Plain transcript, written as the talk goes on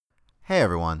Hey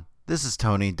everyone, this is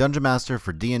Tony, Dungeon Master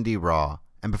for D&D Raw,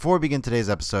 and before we begin today's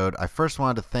episode, I first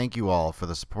wanted to thank you all for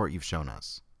the support you've shown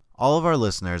us. All of our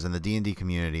listeners in the D&D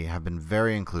community have been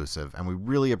very inclusive, and we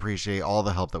really appreciate all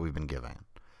the help that we've been giving.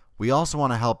 We also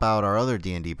want to help out our other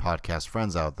D&D podcast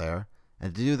friends out there,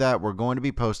 and to do that, we're going to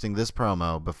be posting this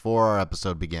promo before our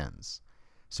episode begins.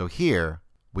 So here,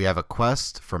 we have a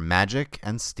quest for magic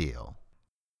and steel.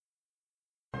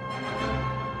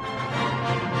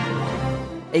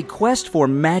 A quest for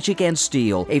magic and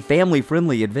steel, a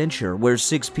family-friendly adventure where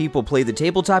 6 people play the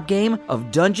tabletop game of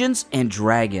Dungeons and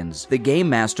Dragons. The game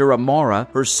master, Amara,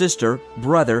 her sister,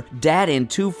 brother, dad, and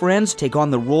 2 friends take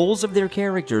on the roles of their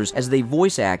characters as they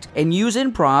voice act and use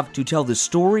improv to tell the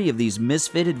story of these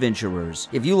misfit adventurers.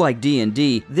 If you like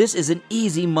D&D, this is an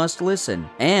easy must-listen.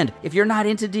 And if you're not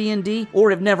into D&D or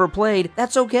have never played,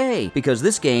 that's okay, because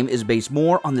this game is based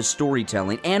more on the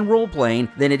storytelling and role-playing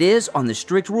than it is on the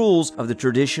strict rules of the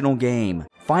traditional game.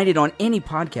 Find it on any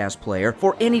podcast player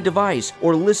for any device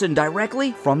or listen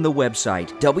directly from the website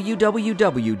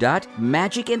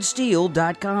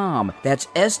www.magicandsteel.com. That's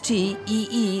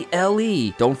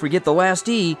STEELE. Don't forget the last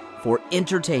E for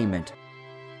entertainment.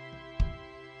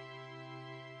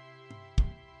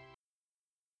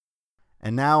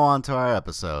 And now on to our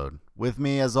episode. With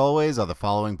me, as always, are the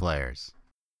following players.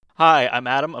 Hi, I'm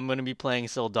Adam. I'm going to be playing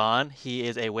Sildan. He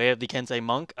is a Way of the Kensei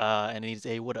monk, and he's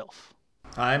a wood elf.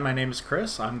 Hi, my name is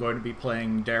Chris. I'm going to be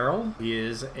playing Daryl. He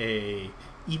is a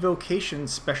evocation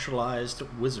specialized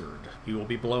wizard. He will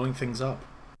be blowing things up.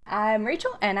 I'm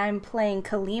Rachel, and I'm playing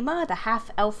Kalima, the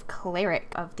half-elf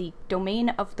cleric of the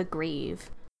Domain of the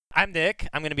Grave. I'm Nick.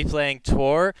 I'm going to be playing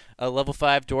Tor, a level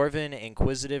 5 Dwarven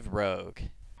Inquisitive Rogue.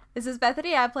 This is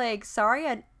Bethany. I'm playing Saria,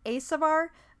 an Asamar,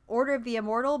 Order of the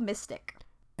Immortal Mystic.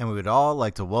 And we would all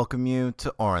like to welcome you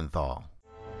to Orenthal.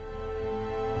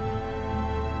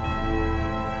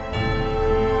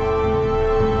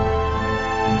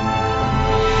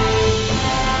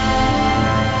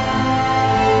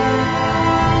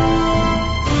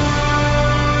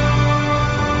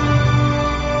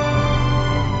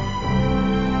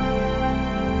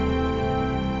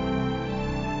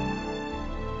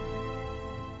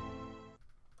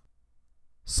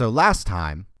 So last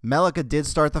time, Melika did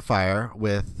start the fire,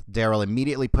 with Daryl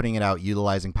immediately putting it out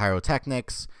utilizing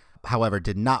pyrotechnics, however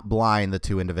did not blind the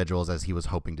 2 individuals as he was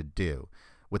hoping to do.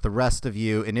 With the rest of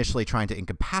you initially trying to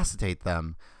incapacitate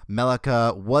them,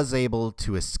 Melika was able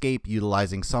to escape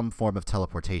utilizing some form of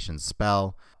teleportation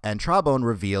spell, and Trabone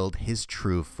revealed his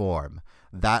true form,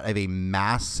 that of a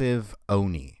massive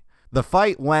Oni. The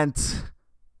fight went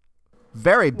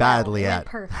very badly Well, it at.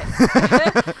 Perfect.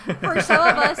 For some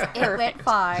of us, it went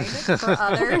fine. For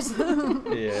others,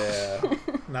 Yeah,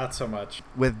 not so much.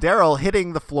 With Daryl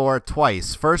hitting the floor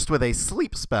twice, first with a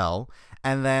sleep spell,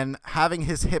 and then having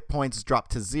his hit points drop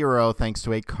to 0 thanks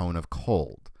to a cone of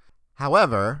cold.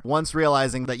 However, once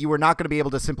realizing that you were not going to be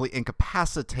able to simply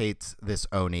incapacitate this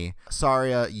Oni,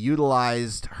 Saria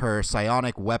utilized her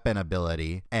psionic weapon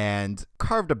ability and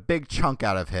carved a big chunk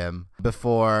out of him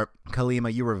before,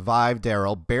 Kalima, you revived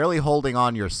Daryl, barely holding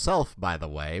on yourself, by the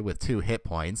way, with 2 hit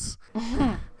points.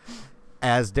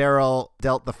 As Daryl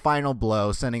dealt the final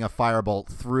blow, sending a firebolt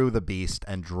through the beast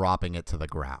and dropping it to the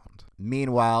ground.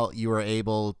 Meanwhile, you were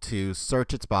able to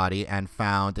search its body and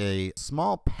found a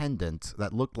small pendant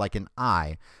that looked like an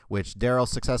eye, which Daryl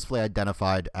successfully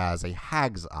identified as a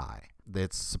hag's eye.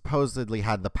 It supposedly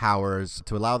had the powers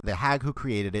to allow the hag who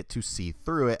created it to see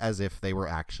through it as if they were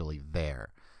actually there.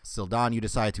 Sildan, you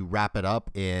decide to wrap it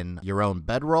up in your own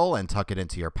bedroll and tuck it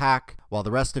into your pack, while the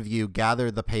rest of you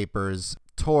gather the papers.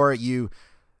 Tor, you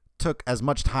took as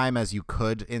much time as you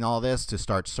could in all this to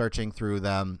start searching through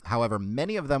them. However,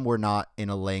 many of them were not in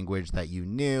a language that you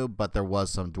knew, but there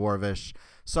was some Dwarvish.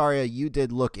 Saria, you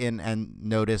did look in and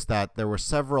notice that there were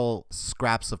several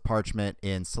scraps of parchment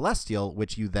in Celestial,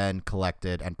 which you then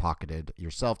collected and pocketed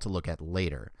yourself to look at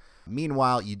later.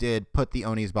 Meanwhile, you did put the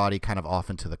Oni's body kind of off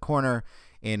into the corner,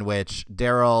 in which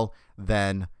Daryl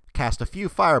then cast a few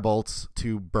firebolts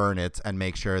to burn it and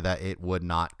make sure that it would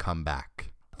not come back,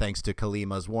 thanks to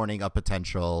Kalima's warning of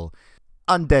potential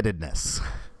undeadedness.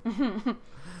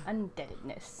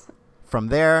 Undeadedness. From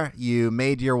there, you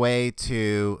made your way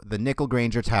to the Nickel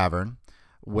Granger Tavern,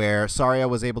 where Saria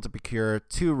was able to procure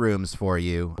 2 rooms for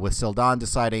you, with Sildan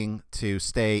deciding to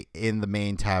stay in the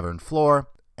main tavern floor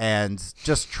and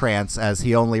just trance, as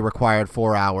he only required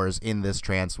 4 hours in this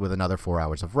trance with another 4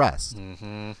 hours of rest.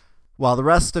 Mm-hmm. While the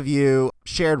rest of you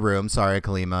shared rooms, Saria,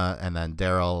 Kalima, and then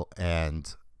Daryl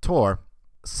and Tor,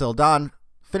 Sildan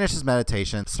finished his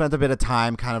meditation, spent a bit of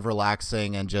time kind of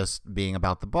relaxing and just being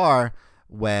about the bar,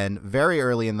 when very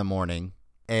early in the morning,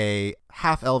 a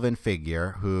half-elven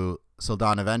figure who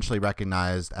Sildan eventually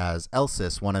recognized as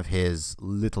Elsis, one of his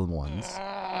little ones,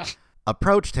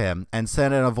 approached him and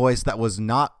said in a voice that was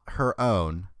not her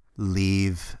own,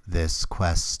 "Leave this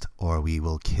quest or we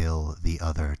will kill the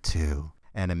other two."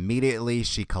 And immediately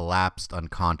she collapsed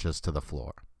unconscious to the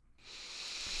floor.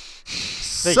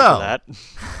 Thank you for that.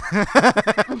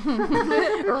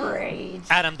 Rage.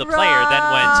 Adam, the player, then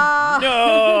went,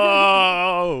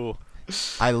 "No!"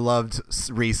 I loved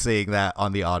re-seeing that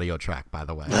on the audio track, by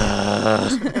the way.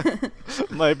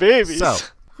 My babies. So,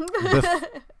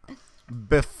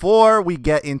 before we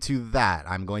get into that,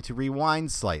 I'm going to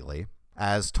rewind slightly,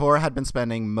 as Tor had been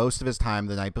spending most of his time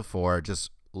the night before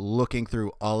just looking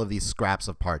through all of these scraps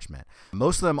of parchment.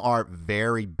 Most of them are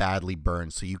very badly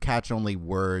burned, so you catch only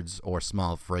words or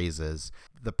small phrases.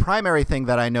 The primary thing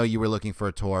that I know you were looking for,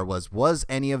 Tor, was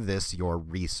any of this your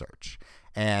research?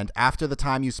 And after the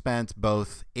time you spent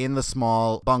both in the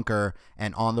small bunker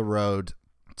and on the road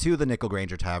to the Nickel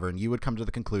Granger Tavern, you would come to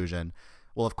the conclusion,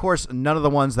 well, of course, none of the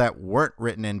ones that weren't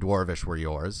written in Dwarvish were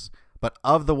yours, but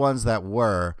of the ones that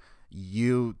were,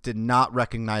 you did not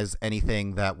recognize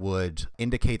anything that would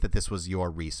indicate that this was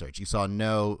your research. You saw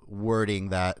no wording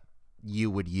that you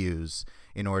would use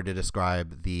in order to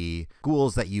describe the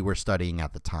ghouls that you were studying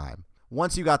at the time.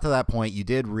 Once you got to that point, you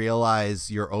did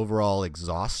realize your overall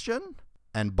exhaustion,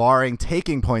 and barring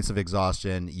taking points of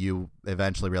exhaustion, you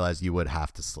eventually realized you would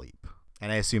have to sleep. And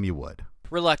I assume you would.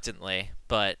 Reluctantly,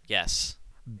 but yes.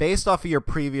 Based off of your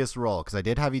previous roll, because I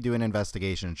did have you do an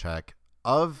investigation check,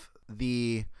 of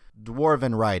the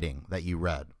dwarven writing that you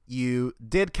read, you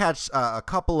did catch a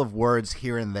couple of words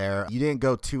here and there. You didn't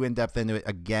go too in-depth into it.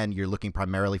 Again, you're looking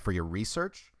primarily for your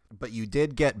research, but you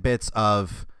did get bits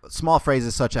of small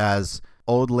phrases such as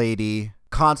old lady,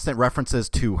 constant references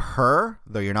to her,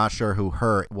 though you're not sure who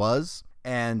her was,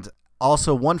 and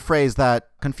also one phrase that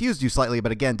confused you slightly,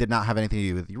 but again did not have anything to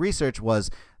do with your research, was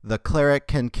the cleric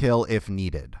can kill if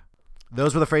needed.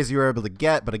 Those were the phrases you were able to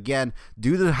get, but again,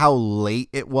 due to how late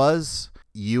it was,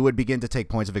 you would begin to take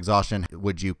points of exhaustion.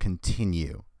 Would you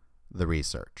continue the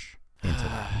research into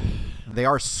that? They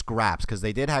are scraps, because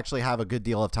they did actually have a good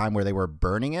deal of time where they were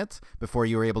burning it before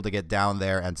you were able to get down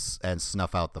there and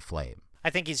snuff out the flame. I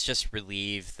think he's just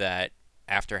relieved that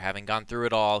after having gone through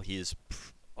it all, he's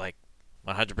like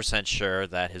 100% sure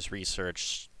that his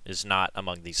research is not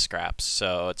among these scraps.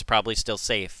 So it's probably still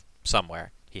safe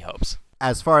somewhere, he hopes.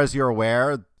 As far as you're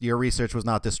aware, your research was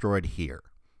not destroyed here.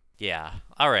 Yeah.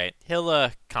 All right.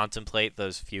 He'll contemplate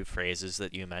those few phrases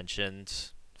that you mentioned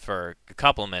for a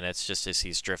couple minutes just as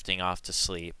he's drifting off to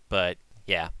sleep. But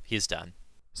yeah, he's done.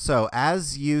 So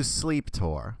as you sleep,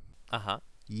 Tor,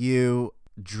 you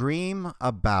dream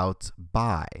about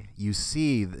Bai. You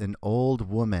see an old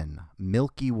woman,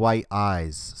 milky white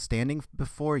eyes, standing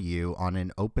before you on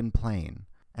an open plain,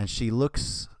 and she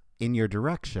looks in your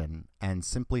direction and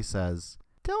simply says,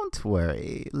 "Don't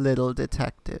worry, little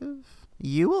detective.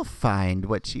 You will find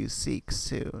what you seek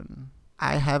soon.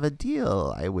 I have a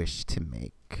deal I wish to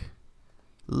make.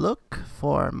 Look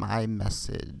for my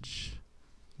message.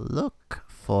 Look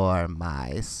for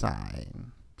my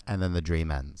sign." And then the dream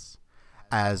ends.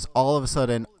 As all of a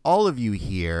sudden, all of you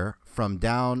hear from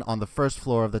down on the first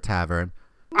floor of the tavern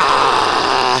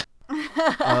of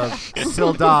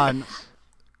Sildan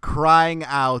crying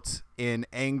out in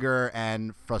anger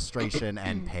and frustration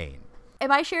and pain.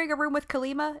 Am I sharing a room with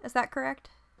Kalima? Is that correct?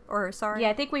 Or sorry? Yeah,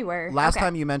 I think we were. Last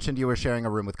time you mentioned you were sharing a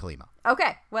room with Kalima.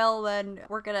 Okay, well then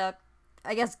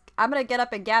I guess I'm gonna get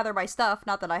up and gather my stuff,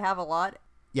 not that I have a lot.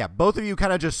 Yeah, both of you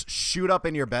kind of just shoot up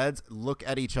in your beds, look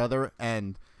at each other,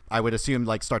 and I would assume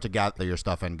start to gather your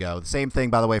stuff and go. The same thing,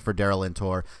 by the way, for Daryl and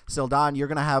Tor. Sildan, you're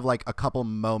going to have a couple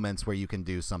moments where you can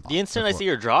do something. The instant I see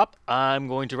her drop, I'm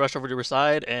going to rush over to her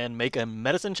side and make a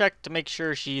medicine check to make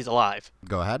sure she's alive.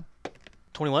 Go ahead.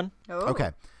 21. Oh.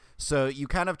 Okay. So you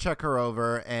kind of check her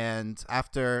over, and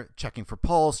after checking for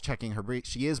pulse, checking her breathing,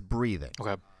 she is breathing.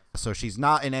 Okay. So she's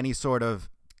not in any sort of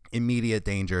immediate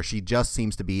danger. She just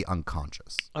seems to be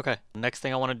unconscious. Okay. Next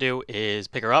thing I want to do is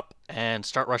pick her up and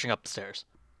start rushing up the stairs.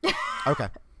 Okay.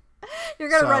 You're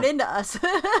gonna run into us.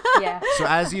 Yeah. So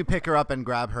as you pick her up and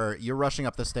grab her, you're rushing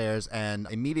up the stairs, and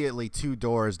immediately two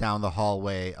doors down the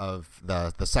hallway of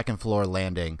the second floor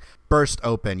landing burst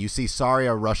open. You see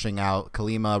Saria rushing out,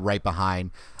 Kalima right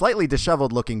behind, slightly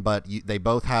disheveled looking, but they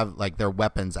both have their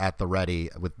weapons at the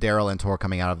ready, with Daryl and Tor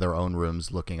coming out of their own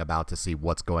rooms looking about to see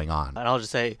what's going on. And I'll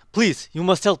just say, please, you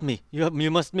must help me.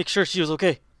 You must make sure she is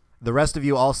okay. The rest of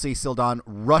you all see Sildan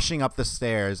rushing up the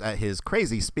stairs at his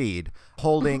crazy speed,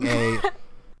 holding a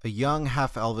young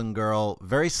half-elven girl,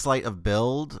 very slight of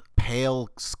build, pale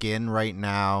skin right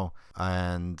now,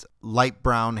 and light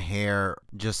brown hair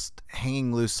just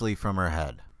hanging loosely from her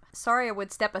head. Saria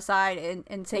would step aside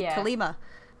and say, Yeah. Kalima.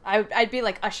 I'd be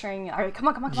like ushering, all right, come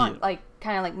on, Yeah. like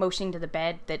kind of like motioning to the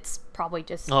bed that's probably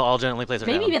just I'll gently place her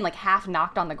maybe down. even like half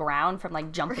knocked on the ground from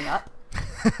like jumping up.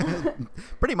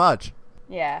 Pretty much.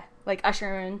 Yeah, like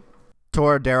ushering.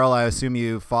 Tor, Daryl, I assume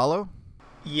you follow?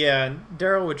 Yeah,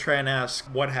 Daryl would try and ask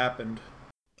what happened.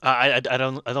 I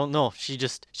don't know. She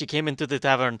came into the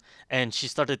tavern and she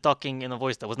started talking in a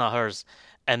voice that was not hers,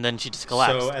 and then she just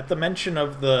collapsed. So at the mention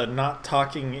of the not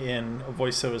talking in a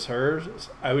voice that was hers,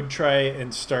 I would try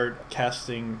and start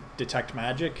casting Detect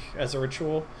Magic as a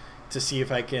ritual to see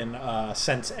if I can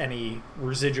sense any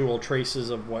residual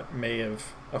traces of what may have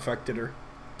affected her.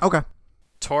 Okay.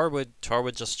 Tor would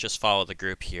just follow the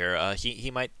group here.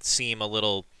 He might seem a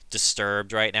little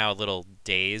disturbed right now, a little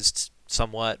dazed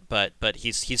somewhat, but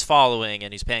he's following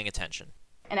and he's paying attention.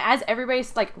 And as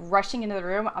everybody's like rushing into the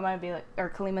room, I'm gonna be like, or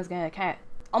Kalima's gonna kind of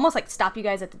almost like stop you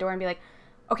guys at the door and be like,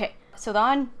 okay,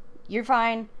 Sildan, you're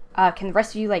fine. Can the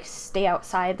rest of you like stay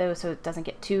outside though, so it doesn't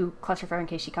get too claustrophobic in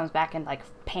case she comes back and like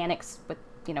panics with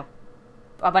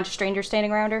a bunch of strangers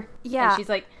standing around her? Yeah. And she's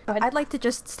like, go ahead. I'd like to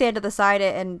just stand to the side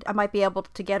and I might be able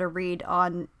to get a read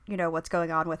on, what's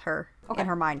going on with her in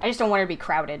her mind. I just don't want her to be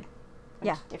crowded.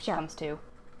 Yeah, If she comes to.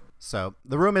 So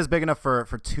the room is big enough for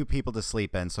 2 people to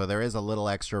sleep in, so there is a little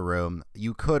extra room.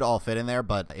 You could all fit in there,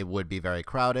 but it would be very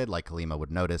crowded, like Kalima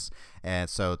would notice. And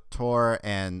so Tor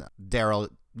and Daryl,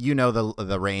 you know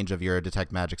the range of your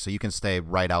Detect Magic, so you can stay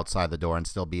right outside the door and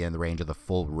still be in the range of the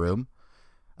full room,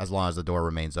 as long as the door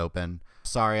remains open.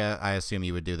 Saria, I assume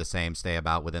you would do the same, stay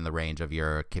about within the range of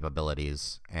your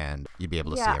capabilities, and you'd be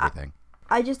able to see everything.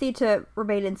 I just need to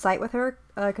remain in sight with her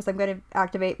because I'm going to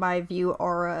activate my View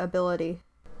Aura ability.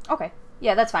 Okay.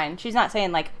 Yeah, that's fine. She's not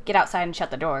saying like get outside and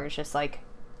shut the door. It's just like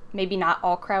maybe not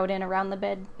all crowd in around the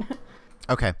bed.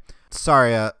 Okay.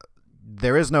 Saria,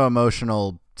 there is no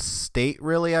emotional state,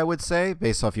 really, I would say,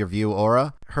 based off your View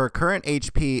Aura. Her current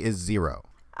HP is 0.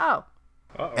 Oh.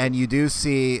 Uh-oh. And you do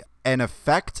see an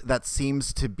effect that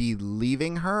seems to be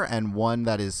leaving her and one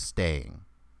that is staying.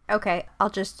 Okay, I'll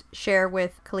just share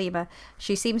with Kalima.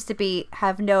 She seems to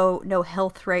have no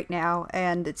health right now,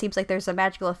 and it seems like there's a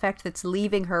magical effect that's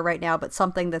leaving her right now, but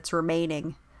something that's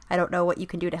remaining. I don't know what you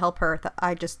can do to help her.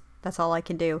 That's all I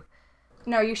can do.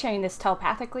 No, are you sharing this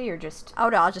telepathically or just? Oh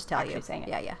no, I'll just tell Actually you. saying it.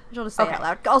 Yeah. She'll just say it Okay. out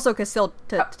loud. Also, because to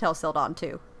tell Sildon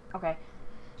too. Okay.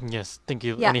 Yes, thank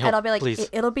you. Yeah, Any help, and I'll be like, please?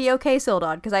 it'll be okay,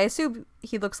 Sildon, because I assume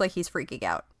he looks like he's freaking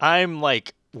out. I'm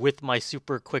like with my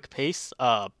super quick pace,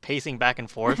 pacing back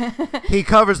and forth. He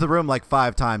covers the room like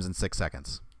 5 times in 6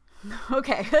 seconds.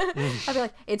 Okay. I'll be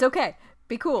like, it's okay.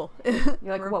 Be cool.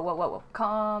 You're like, whoa,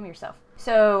 calm yourself.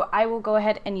 So I will go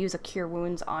ahead and use a Cure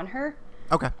Wounds on her,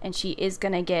 Okay. and she is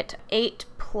gonna get 8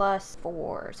 plus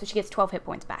 4, so she gets 12 hit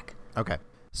points back. Okay.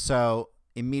 So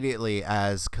immediately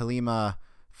as Kalima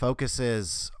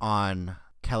focuses on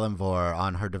Kelemvor,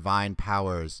 on her divine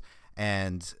powers,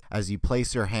 and as you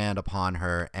place your hand upon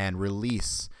her and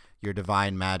release your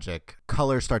divine magic,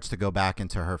 color starts to go back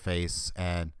into her face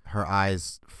and her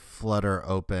eyes flutter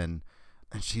open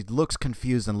and she looks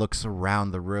confused and looks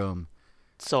around the room.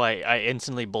 So I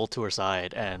instantly bolt to her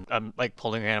side and I'm like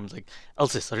pulling her hand. I'm like,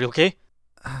 Elsis, are you okay?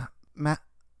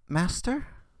 Master?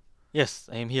 Yes,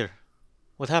 I am here.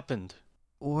 What happened?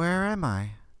 Where am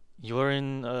I? You're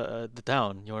in the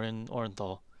town. You're in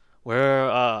Orenthal.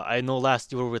 Where I know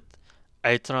last you were with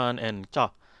Aitran and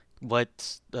Cha.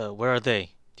 But where are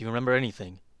they? Do you remember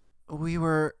anything? We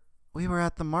were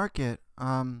at the market.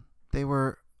 They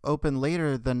were open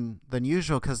later than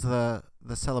usual because the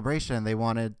celebration. They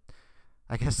wanted,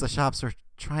 I guess the shops were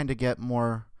trying to get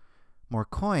more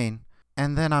coin.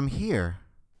 And then I'm here.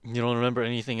 You don't remember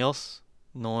anything else?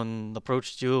 No one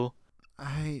approached you?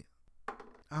 It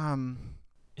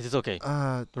is okay.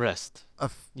 Rest.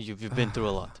 You've been through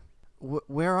a lot.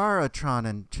 Where are Atron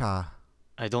and Cha?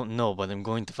 I don't know, but I'm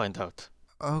going to find out.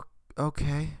 Oh,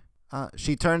 okay.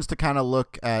 She turns to kind of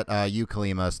look at you,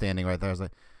 Kalima, standing right there. I was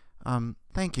like,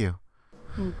 thank you.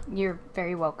 You're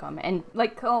very welcome. And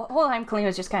like the whole time,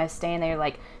 Kalima's just kind of staying there,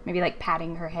 like maybe like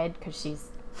patting her head because she's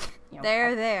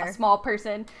There. a small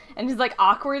person, and just like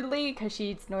awkwardly because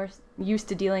she's used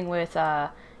to dealing with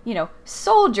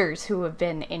soldiers who have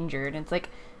been injured. And it's like,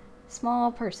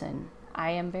 small person,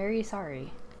 I am very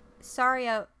sorry.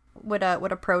 Saria would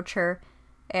approach her,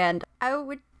 and I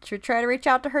would try to reach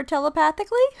out to her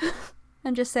telepathically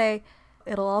and just say,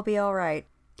 it'll all be all right.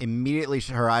 Immediately,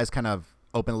 her eyes kind of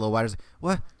open a little wider.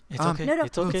 What? It's okay. No,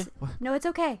 It's okay. No, it's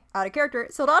okay. Out of character.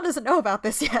 Sildon doesn't know about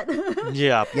this yet.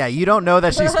 Yeah. Yeah, you don't know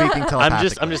that she's speaking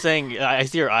telepathically. I'm just saying. I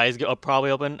see her eyes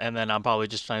probably open, and then I'm probably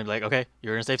just trying to be like, okay,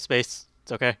 you're in a safe space.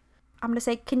 It's okay. I'm gonna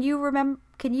say, can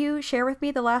you share with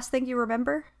me the last thing you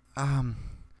remember?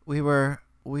 We were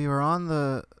on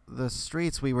the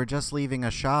streets. We were just leaving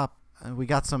a shop. We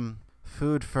got some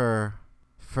food for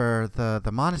the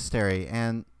monastery,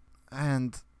 and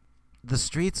the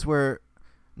streets were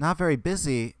not very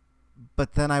busy.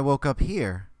 But then I woke up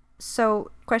here.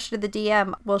 So, question to the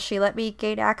DM, will she let me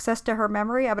gain access to her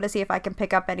memory? I'm going to see if I can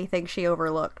pick up anything she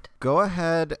overlooked. Go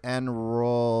ahead and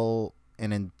roll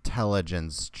an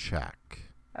intelligence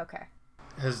check. Okay.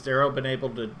 Has Darrow been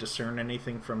able to discern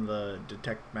anything from the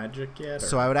detect magic yet? Or?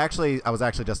 So I was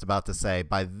actually just about to say,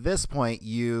 by this point,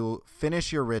 you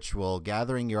finish your ritual,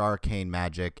 gathering your arcane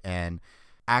magic, and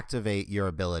activate your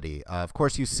ability. Of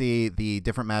course, you see the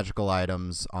different magical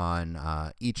items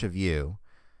on each of you,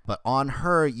 but on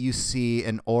her, you see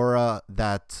an aura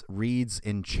that reads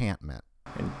enchantment.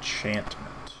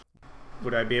 Enchantment.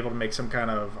 Would I be able to make some kind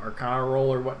of arcana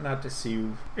roll or whatnot to see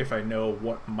if I know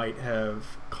what might have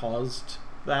caused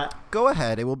that? Go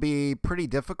ahead. It will be pretty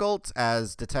difficult,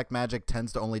 as detect magic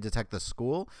tends to only detect the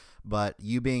school, but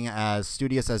you being as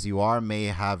studious as you are may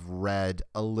have read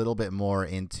a little bit more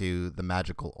into the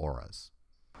magical auras.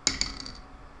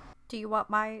 Do you want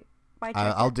my check?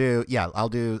 I'll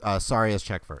do Saria's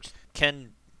check first.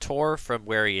 Can Tor, from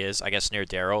where he is, I guess near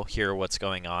Darrow, hear what's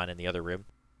going on in the other room?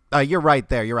 You're right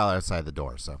there. You're right outside the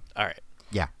door, so. All right.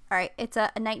 Yeah. All right, it's a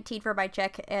 19 for my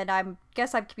check, and I'm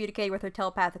communicating with her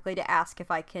telepathically to ask if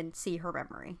I can see her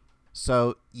memory.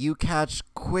 So you catch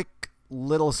quick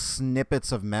little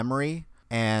snippets of memory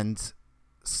and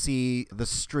see the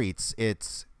streets.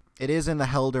 It is in the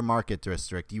Helder Market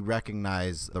District. You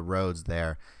recognize the roads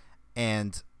there,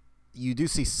 and you do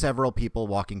see several people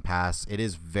walking past. It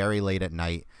is very late at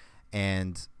night,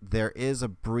 and there is a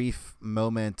brief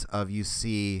moment of you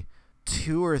see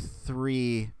 2 or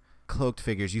 3 cloaked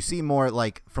figures. You see more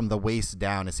like from the waist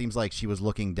down. It seems like she was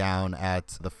looking down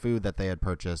at the food that they had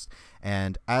purchased,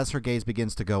 and as her gaze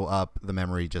begins to go up, the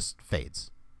memory just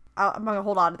fades. I'm going to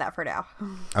hold on to that for now.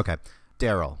 Okay.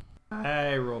 Daryl.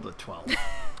 I rolled a 12.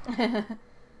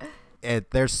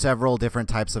 There's several different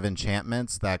types of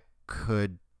enchantments that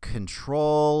could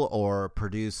control or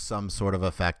produce some sort of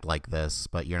effect like this,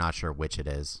 but you're not sure which it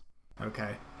is.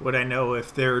 Okay. Would I know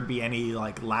if there would be any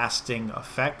lasting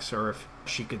effects, or if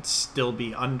she could still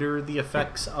be under the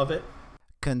effects of it?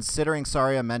 Considering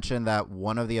Saria mentioned that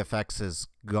one of the effects is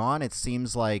gone, it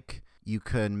seems like you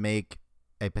could make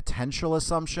a potential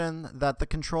assumption that the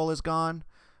control is gone,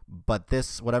 but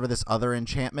whatever this other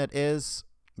enchantment is,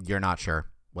 you're not sure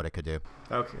what it could do.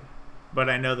 Okay. But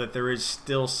I know that there is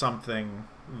still something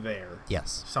there.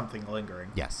 Yes. Something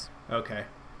lingering. Yes. Okay.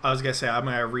 I was going to say, I'm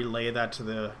going to relay that to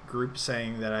the group,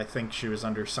 saying that I think she was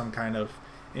under some kind of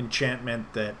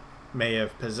enchantment that may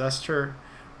have possessed her,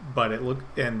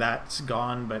 and that's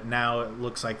gone, but now it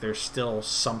looks like there's still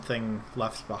something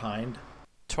left behind.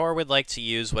 Tor would like to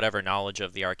use whatever knowledge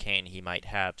of the arcane he might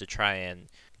have to try and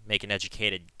make an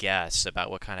educated guess about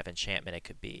what kind of enchantment it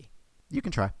could be. You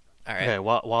can try. All right. Okay,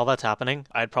 while that's happening,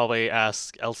 I'd probably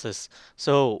ask Elsis,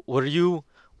 so were you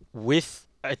with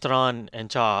Aitran and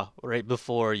Cha right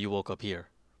before you woke up here?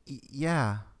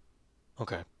 Yeah.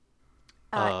 Okay.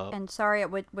 And Saria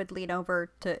would lean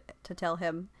over to tell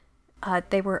him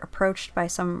they were approached by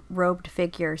some robed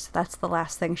figures. That's the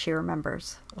last thing she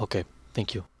remembers. Okay,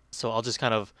 thank you. So I'll just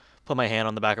kind of put my hand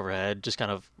on the back of her head, just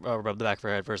kind of rub the back of her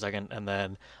head for a second, and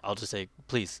then I'll just say,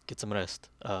 please, get some rest.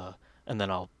 And then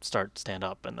I'll stand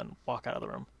up and then walk out of the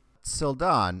room.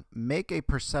 Sildon, make a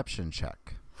perception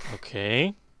check.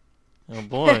 Okay. Oh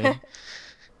boy.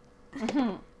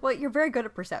 Well, you're very good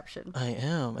at perception. I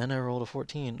am, and I rolled a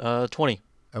 14. 20.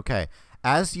 Okay.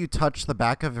 As you touch the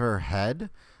back of her head,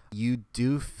 you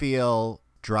do feel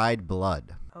dried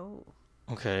blood. Oh.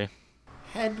 Okay.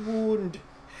 Head wound.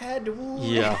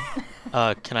 Yeah.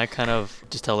 Can I kind of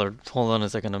just tell her, hold on a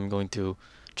second, I'm going to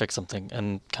check something,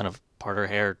 and kind of part her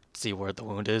hair, see where the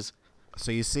wound is?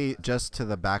 So you see just to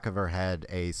the back of her head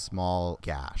a small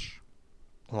gash.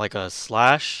 Like a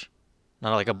slash?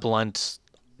 Not like a blunt...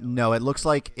 No, it looks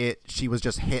like she was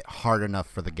just hit hard enough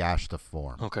for the gash to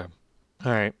form. Okay.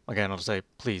 All right. Again, I'll just say,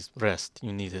 please, rest.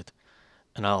 You need it.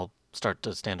 And I'll start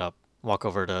to stand up, walk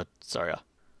over to Saria.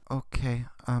 Okay.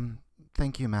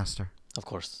 Thank you, Master. Of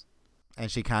course.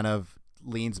 And she kind of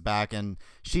leans back, and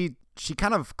she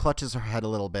kind of clutches her head a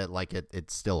little bit like it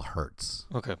still hurts.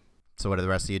 Okay. So what are the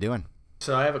rest of you doing?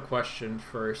 So I have a question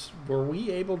first. Were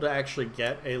we able to actually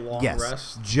get a long Yes,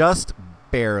 rest? just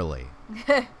barely.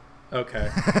 Okay.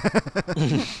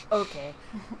 Okay.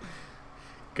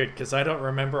 Good, because I don't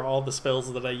remember all the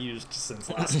spells that I used since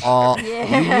last.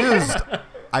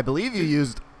 I believe you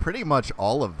used pretty much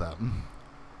all of them.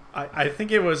 I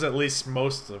think it was at least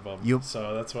most of them.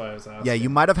 So that's why I was asking. Yeah, you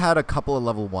might have had a couple of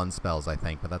level 1 spells, I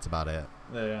think, but that's about it.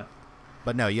 Yeah.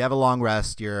 But no, you have a long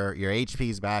rest. Your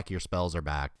HP's back. Your spells are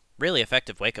back. Really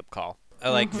effective wake-up call.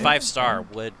 Like 5-star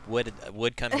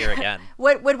would come here again.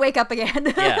 Would wake up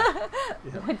again. Yeah.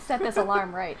 Would set this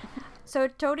alarm right. So,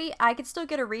 Tony, I can still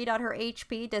get a read on her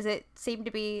HP. Does it seem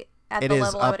to be at It the is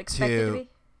level I up would expect it to to- be?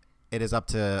 It is up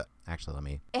to actually. Let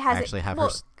me It has it- actually have well-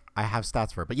 her. I have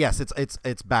stats for it, but yes,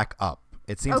 it's back up.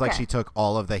 It seems like Okay. she took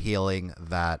all of the healing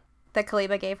that That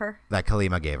Kalima gave her?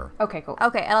 Kalima gave her. Okay, cool.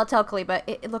 Okay, and I'll tell Kalima,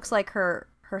 it looks like her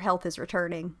health is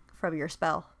returning from your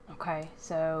spell. Okay,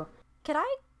 so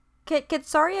Can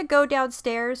Saria go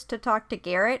downstairs to talk to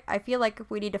Garrett? I feel like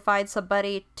we need to find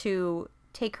somebody to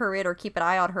take her in or keep an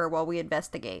eye on her while we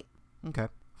investigate. Okay.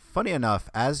 Funny enough,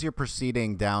 as you're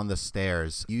proceeding down the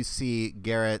stairs, you see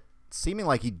Garrett seeming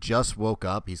like he just woke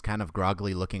up. He's kind of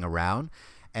groggily looking around,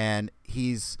 and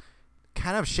he's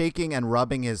kind of shaking and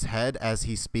rubbing his head as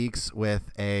he speaks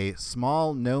with a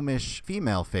small gnomish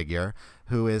female figure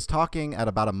who is talking at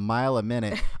about a mile a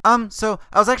minute. So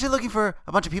I was actually looking for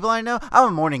a bunch of people I know. I'm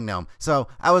a morning gnome, so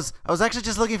I was actually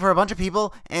just looking for a bunch of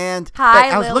people, and Hi,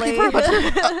 I was Lily. looking for a bunch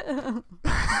of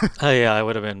Oh yeah, I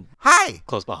would have been Hi,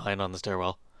 close behind on the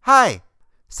stairwell. hi,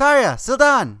 Saria,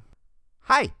 Sildan.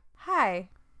 Hi. Hi.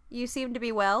 You seem to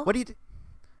be well. What do you do?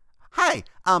 Hi,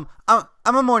 I'm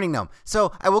a morning gnome.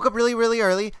 So I woke up really, really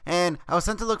early, and I was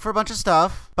sent to look for a bunch of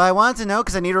stuff. But I wanted to know,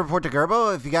 because I need to report to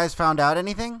Gerbo, if you guys found out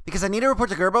anything. Because I need to report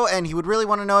to Gerbo, and he would really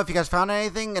want to know if you guys found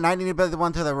anything, and I need to be the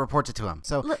one to report it to him.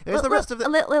 So here's the rest of the...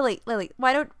 Lily,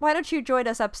 why don't you join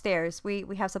us upstairs? We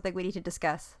have something we need to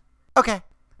discuss. Okay.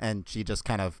 And she just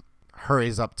kind of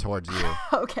hurries up towards you.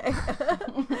 Okay.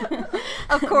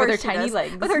 Of course, her she tiny does.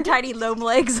 legs. With her tiny gnome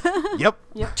legs. Yep.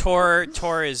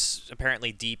 Tor is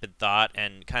apparently deep in thought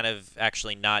and kind of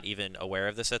actually not even aware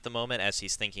of this at the moment as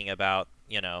he's thinking about,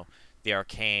 the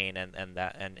arcane and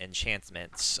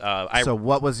enchantments. So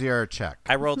what was your check?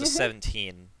 I rolled a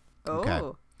 17. Okay.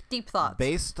 Oh, deep thoughts.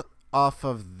 Based off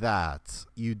of that,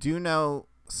 you do know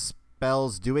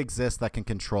spells do exist that can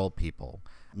control people.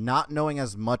 Not knowing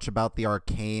as much about the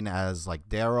arcane as like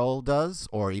Daryl does,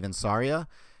 or even Saria,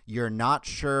 you're not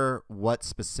sure what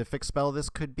specific spell this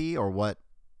could be or what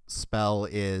spell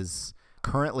is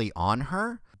currently on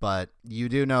her, but you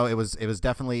do know it was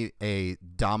definitely a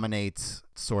dominate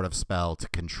sort of spell to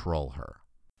control her.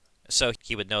 So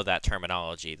he would know that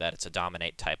terminology, that it's a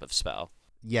dominate type of spell.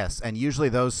 Yes, and usually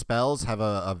those spells have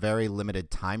a very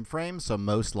limited time frame, so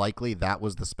most likely that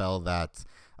was the spell that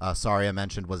Saria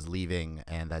mentioned was leaving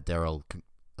and that Daryl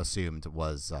assumed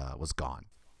was gone.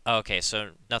 Okay,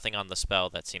 so nothing on the spell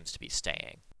that seems to be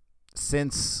staying.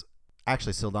 Since,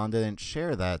 actually, Sildan didn't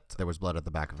share that there was blood at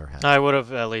the back of her head. I would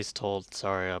have at least told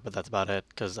Saria, but that's about it,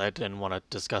 because I didn't want to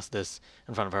discuss this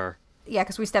in front of her. Yeah,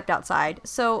 because we stepped outside.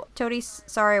 So, Tony,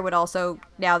 sorry, I would also,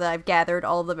 now that I've gathered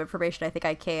all of the information I think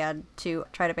I can, to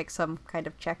try to make some kind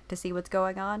of check to see what's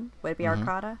going on. Would it be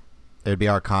Arcana? It would be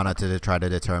Arcana to try to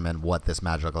determine what this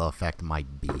magical effect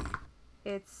might be.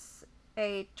 It's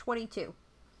a 22.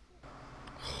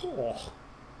 Oh.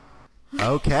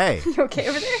 Okay. you okay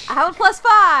over there? I have a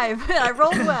 +5! I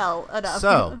rolled well enough.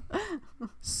 So,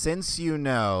 since you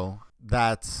know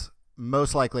that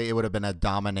most likely it would have been a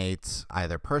dominate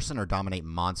either person or dominate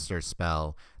monster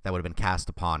spell that would have been cast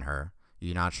upon her,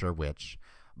 you're not sure which,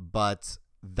 but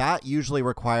that usually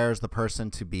requires the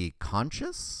person to be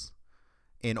conscious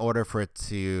in order for it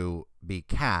to be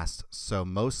cast. So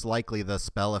most likely the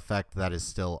spell effect that is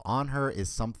still on her is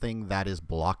something that is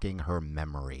blocking her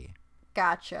memory.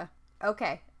 Gotcha.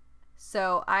 Okay.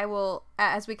 So I will,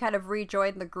 as we kind of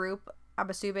rejoin the group,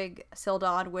 I'm assuming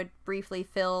Sildan would briefly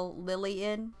fill Lily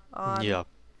in on Yeah.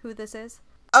 who this is.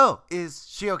 Oh, is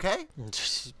she okay?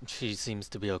 She seems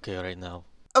to be okay right now.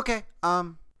 Okay,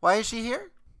 why is she here?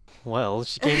 Well,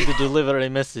 she came to deliver a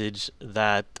message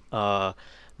that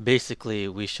basically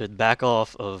we should back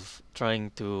off of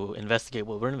trying to investigate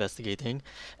what we're investigating,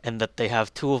 and that they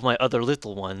have two of my other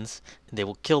little ones, and they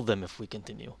will kill them if we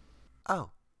continue. Oh,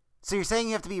 so you're saying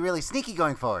you have to be really sneaky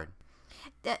going forward?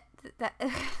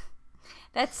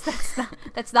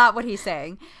 That's not what he's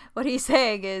saying. What he's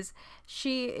saying is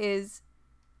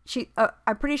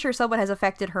I'm pretty sure someone has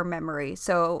affected her memory,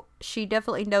 so she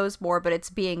definitely knows more, but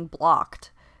it's being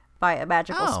blocked by a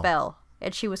magical spell,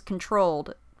 and she was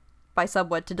controlled by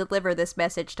someone to deliver this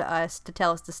message to us to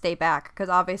tell us to stay back, because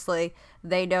obviously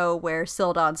they know where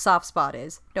Sildan's soft spot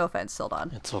is. No offense,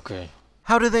 Sildan. It's okay.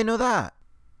 How do they know that?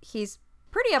 He's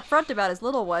pretty upfront about his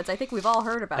little ones. I think we've all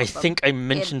heard about I them. think I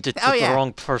mentioned it to Oh, the yeah.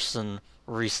 wrong person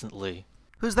recently.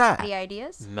 Who's that? Any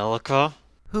ideas? Melika?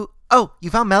 Who? Oh, you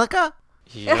found Melika?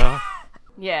 Yeah.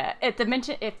 Yeah,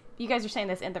 if you guys are saying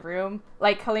this in the room,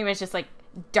 like Kalima's just like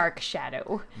dark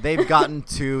shadow. They've gotten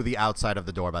to the outside of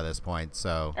the door by this point,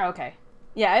 so Okay.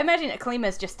 Yeah, I imagine that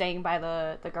Kalima's just staying by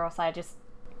the girl's side, just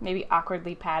maybe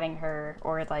awkwardly patting her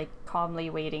or like calmly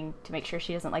waiting to make sure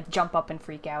she doesn't like jump up and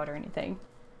freak out or anything.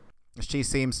 she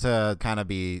seems to kind of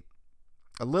be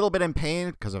a little bit in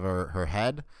pain because of her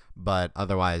head, but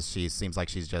otherwise she seems like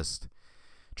she's just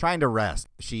trying to rest.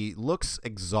 She looks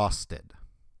exhausted.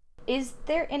 Is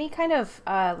there any kind of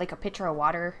like a pitcher of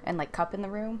water and like cup in the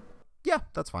room? Yeah,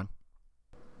 that's fine.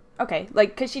 Okay, like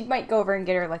because she might go over and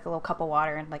get her like a little cup of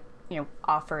water and like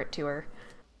offer it to her.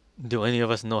 Do any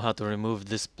of us know how to remove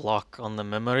this block on the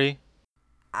memory?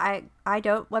 I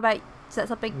don't. What about, is that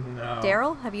something No.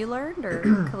 Daryl, have you learned, or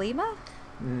Kalima?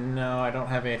 No, I don't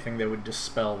have anything that would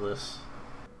dispel this.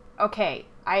 Okay,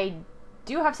 I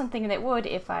do have something that would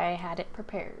if I had it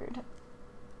prepared.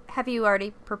 Have you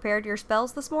already prepared your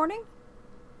spells this morning?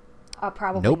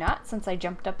 Probably Nope. not, since I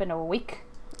jumped up in a wake.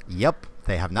 Yep,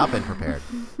 they have not been prepared.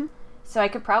 So I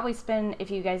could probably spend,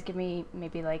 if you guys give me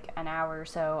maybe like an hour or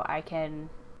so, I can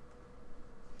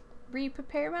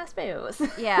re-prepare my spells.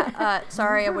 Yeah,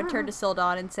 sorry, I would turn to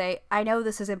Sildon and say, I know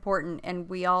this is important and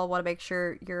we all want to make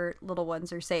sure your little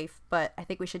ones are safe, but I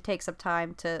think we should take some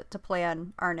time to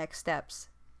plan our next steps.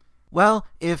 Well,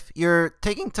 if you're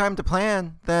taking time to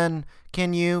plan, then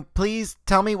can you please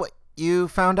tell me what you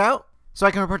found out so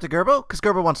I can report to Gerbo? Because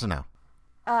Gerbo wants to know.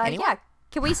 Yeah,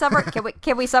 can we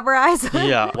summarize?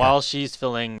 Yeah. While she's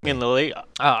filling in Lily,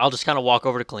 I'll just kind of walk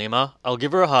over to Kalima. I'll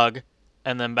give her a hug,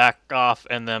 and then back off,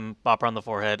 and then bop her on the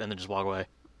forehead, and then just walk away.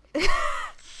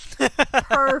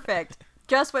 Perfect.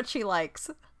 Just what she likes.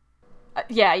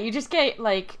 Yeah, you just get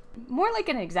like more like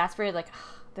an exasperated, like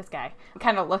this guy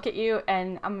kind of look at you,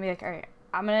 and I'm gonna be like, all right,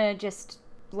 I'm gonna just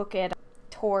look at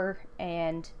Tor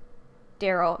and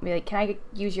Daryl and be like, can I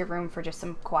use your room for just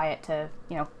some quiet to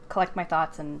collect my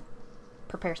thoughts and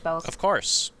prepare spells? Of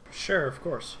course. Sure, of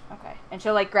course. Okay. And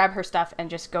she'll like grab her stuff and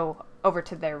just go over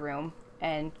to their room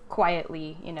and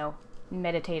quietly,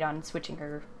 meditate on switching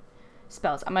her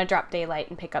spells. I'm gonna drop daylight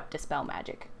and pick up dispel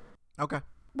magic. Okay.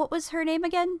 What was her name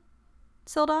again?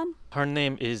 Sildon? Her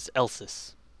name is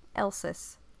Elsis.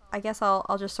 Elsis. I guess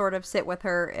I'll just sort of sit with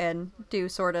her and do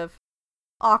sort of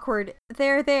awkward,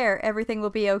 there, everything will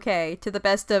be okay, to the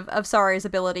best of Sari's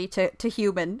ability to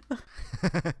human.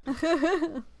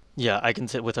 Yeah, I can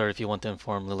sit with her if you want to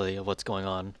inform Lily of what's going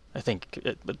on. I think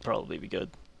it would probably be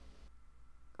good.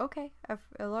 Okay,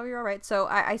 I love you're all right. So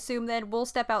I assume then we'll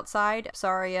step outside,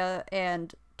 Saria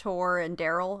and Tor and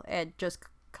Daryl, and just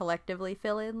collectively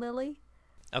fill in Lily.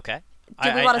 Okay.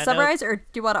 Do we want to summarize, or do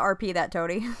you want to RP that,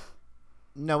 Tony?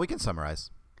 No, we can summarize.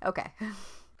 Okay.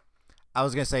 I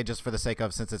was going to say, just for the sake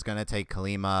of, since it's going to take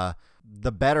Kalima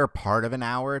the better part of an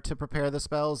hour to prepare the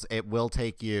spells, it will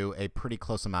take you a pretty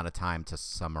close amount of time to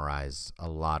summarize a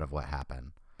lot of what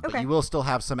happened. Okay. But you will still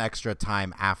have some extra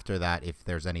time after that if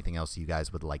there's anything else you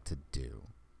guys would like to do.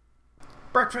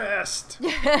 Breakfast!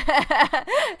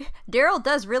 Daryl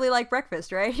does really like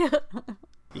breakfast, right?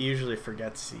 He usually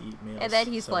forgets to eat meals. And then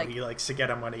he's so like- he likes to get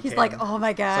them when he He's can. like, oh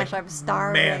my It's gosh, like, I'm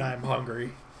starving. Man, I'm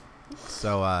hungry.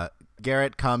 So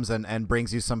Garrett comes and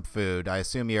brings you some food. I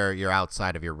assume you're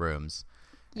outside of your rooms.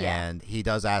 Yeah. And he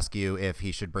does ask you if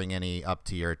he should bring any up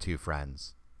to your two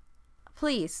friends.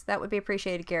 Please, that would be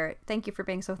appreciated, Garrett. Thank you for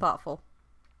being so thoughtful.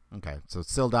 Okay, so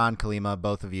Sildon, Kalima,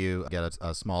 both of you get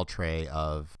a small tray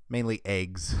of mainly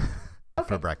eggs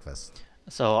for breakfast.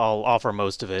 So I'll offer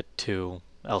most of it to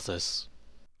Elsis.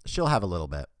 She'll have a little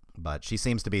bit, but she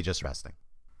seems to be just resting.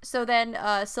 So then,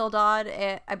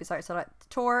 Sildon,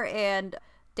 Tor and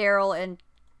Daryl and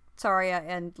Saria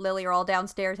and Lily are all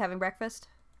downstairs having breakfast?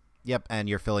 Yep, and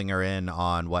you're filling her in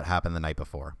on what happened the night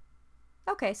before.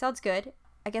 Okay, sounds good.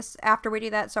 I guess after we do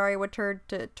that, Saria would turn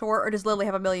to Tor, or does Lily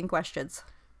have a million questions?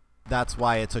 That's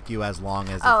why it took you as long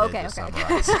as it did okay. to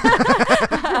summarize.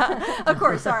 Of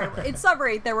course, sorry. In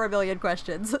summary, there were a million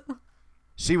questions.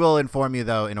 She will inform you,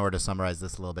 though, in order to summarize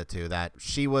this a little bit, too, that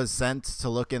she was sent to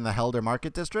look in the Helder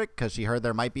Market District because she heard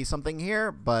there might be something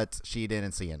here, but she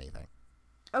didn't see anything.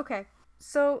 Okay.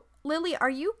 So, Lily, are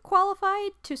you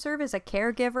qualified to serve as a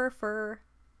caregiver for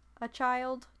a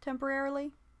child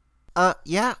temporarily?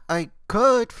 Yeah, I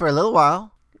could for a little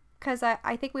while. Because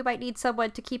I think we might need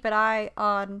someone to keep an eye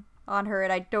on her,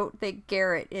 and I don't think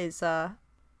Garrett is the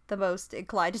most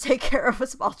inclined to take care of a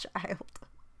small child.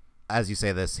 As you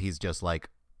say this, he's just, like,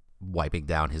 wiping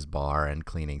down his bar and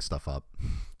cleaning stuff up.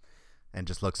 and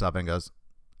just looks up and goes,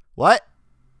 "What?"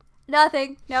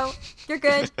 Nothing. No, you're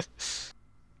good.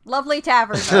 Lovely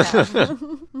tavern.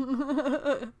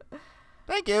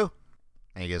 "Thank you."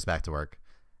 And he goes back to work.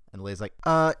 And Leia's like,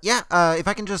 yeah, if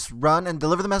I can just run and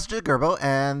deliver the message to Gerbo,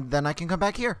 and then I can come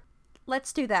back here.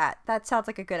 Let's do that. That sounds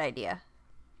like a good idea.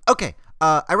 Okay,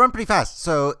 I run pretty fast,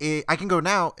 so I can go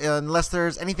now unless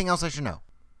there's anything else I should know.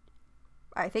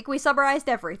 I think we summarized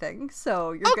everything,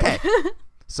 so you're Okay. good.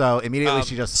 So immediately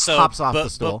she just hops off the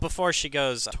stool. But before she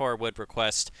goes, Tor would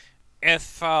request,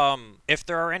 if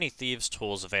there are any thieves'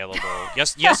 tools available.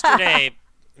 Yesterday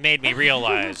made me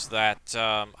realize that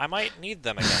I might need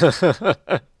them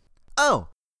again. Oh,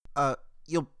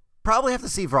 you'll probably have to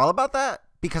see Vral about that,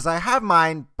 because I have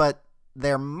mine, but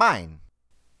they're mine.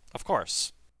 Of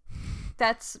course.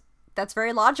 That's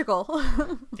very logical.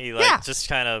 He Yeah. just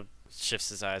kind of shifts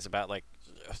his eyes about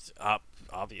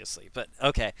obviously, but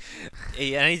okay.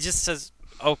 And he just says,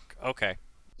 "Oh, okay."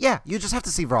 Yeah, you just have to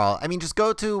see Vral. I mean, just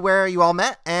go to where you all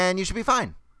met, and you should be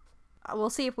fine. We'll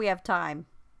see if we have time.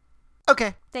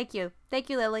 Okay. Thank you,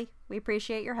 Lily. We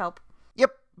appreciate your help.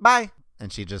 Yep. Bye.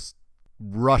 And she just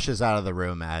rushes out of the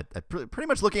room at pretty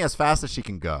much looking as fast as she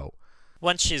can go.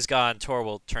 Once she's gone, Tor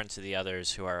will turn to the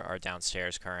others who are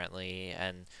downstairs currently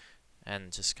and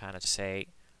just kind of say,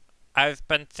 "I've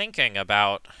been thinking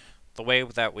about the way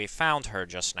that we found her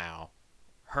just now.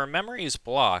 Her memory is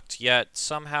blocked, yet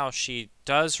somehow she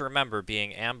does remember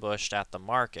being ambushed at the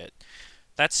market.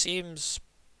 That seems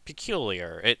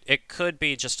peculiar. It could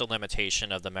be just a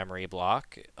limitation of the memory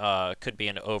block, could be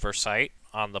an oversight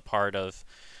on the part of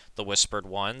the Whispered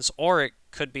Ones, or it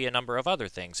could be a number of other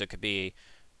things. It could be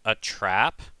a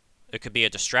trap. It could be a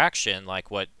distraction, like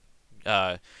what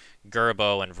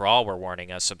Gerbo and Vral were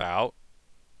warning us about.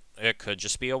 It could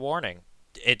just be a warning.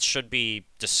 It should be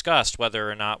discussed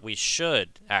whether or not we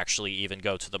should actually even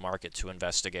go to the market to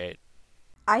investigate."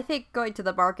 I think going to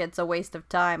the market's a waste of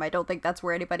time. I don't think that's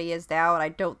where anybody is now, and I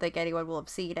don't think anyone will have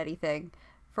seen anything.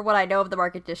 From what I know of the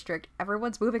market district,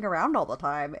 everyone's moving around all the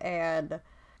time, and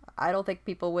I don't think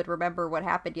people would remember what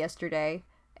happened yesterday.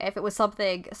 If it was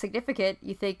something significant,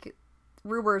 you think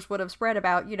rumors would have spread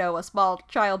about, a small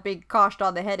child being coshed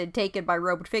on the head and taken by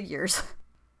robed figures.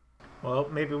 Well,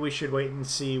 maybe we should wait and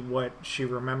see what she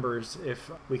remembers if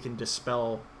we can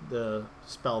dispel the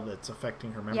spell that's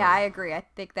affecting her memory. Yeah, I agree. I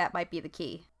think that might be the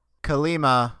key.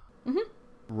 Kalima,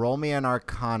 roll me an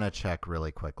Arcana check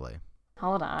really quickly.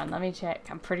 Hold on, let me check.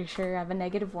 I'm pretty sure I have a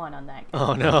 -1 on that.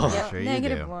 Oh no. Yep, Sure you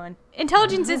negative do. 1.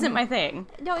 Intelligence isn't my thing.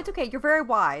 No, it's okay. You're very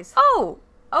wise. Oh.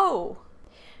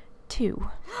 2.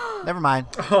 Never mind.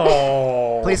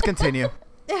 Oh. Please continue.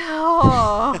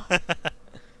 Oh.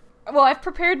 Well, I've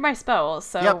prepared my spells,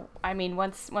 so Yep. I mean,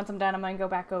 once I'm done, I'm gonna go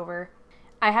back over.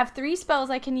 I have 3 spells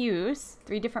I can use,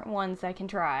 3 different ones I can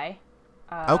try.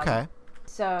 Okay.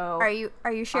 So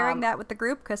Are you sharing that with the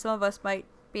group? Because some of us might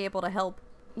be able to help.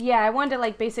 yeah, I wanted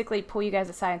to basically pull you guys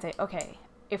aside and say, okay,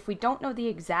 if we don't know the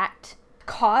exact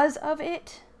cause of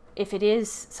it, if it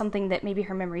is something that maybe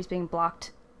her memory's being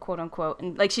blocked, quote unquote,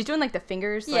 and she's doing the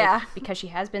fingers, because she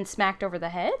has been smacked over the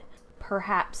head,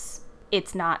 perhaps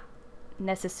it's not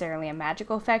necessarily a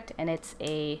magical effect and it's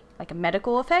a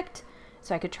medical effect,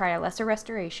 so I could try a lesser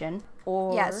restoration.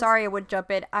 Or Yeah, sorry I would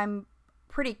jump in. I'm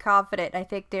pretty confident, I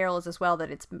think Daryl is as well, that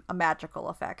it's a magical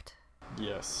effect.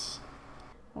 Yes.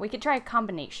 we could try a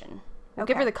combination. We'll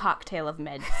give her Okay. the cocktail of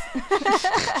meds.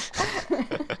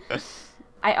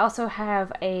 I also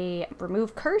have a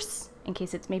remove curse in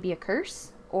case it's maybe a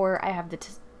curse, or I have the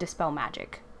dispel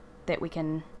magic that we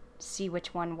can see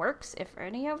which one works, if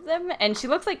any of them. And she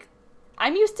looks like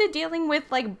I'm used to dealing with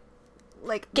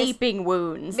gaping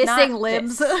wounds, missing not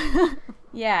limbs. this.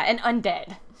 Yeah, and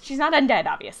undead. She's not undead,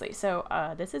 obviously. So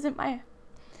this isn't my.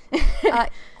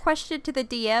 Question to the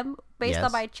DM. Based Yes.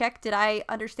 on my check, did I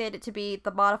understand it to be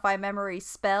the modify memory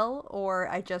spell, or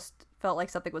I just felt like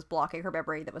something was blocking her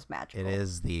memory that was magical? It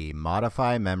is the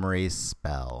Modify Memory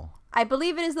spell. I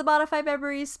believe it is the modify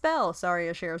memory spell.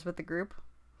 Sorry, shares with the group.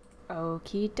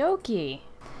 Okie dokie.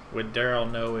 Would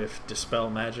Daryl know if dispel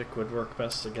magic would work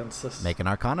best against this? Make an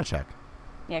Arcana check.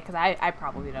 Yeah, because I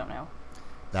probably don't know.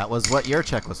 That was what your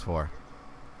check was for.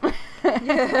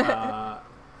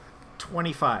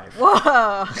 25.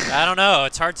 Whoa! I don't know.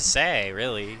 It's hard to say,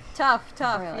 really. Tough.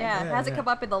 Really? Yeah, it hasn't come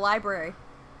up in the library.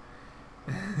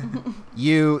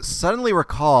 You suddenly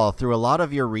recall through a lot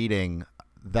of your reading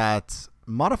that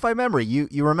Modify Memory,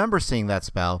 you remember seeing that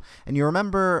spell, and you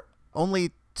remember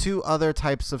only 2 other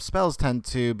types of spells tend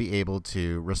to be able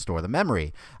to restore the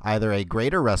memory, either a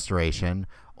Greater Restoration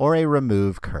or a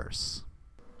Remove Curse.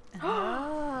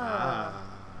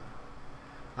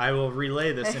 I will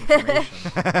relay this information.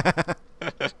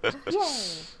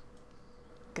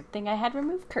 thing I had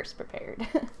remove curse prepared.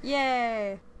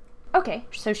 Yay! Okay,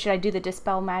 so should I do the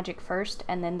dispel magic first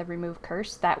and then the remove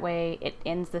curse? That way it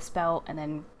ends the spell and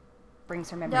then brings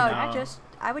her memory No, back?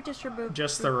 I would just remove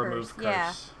Just the remove curse.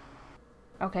 Yeah.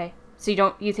 Okay,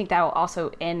 so you think that will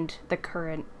also end the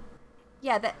current...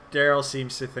 Yeah, that. Daryl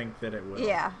seems to think that it will.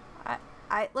 Yeah,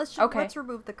 let's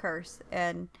remove the curse,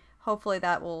 and hopefully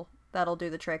that'll do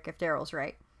the trick if Daryl's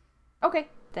right. Okay,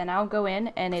 then I'll go in,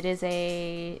 and is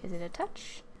it a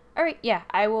touch? All right, yeah,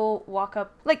 I will walk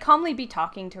up, like, calmly be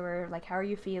talking to her, like, how are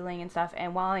you feeling and stuff,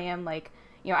 and while I am, like,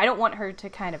 I don't want her to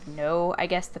kind of know, I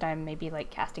guess, that I'm maybe,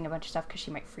 like, casting a bunch of stuff because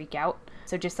she might freak out,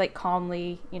 so just, like,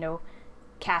 calmly,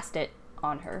 cast it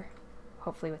on her,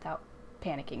 hopefully without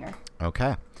panicking her.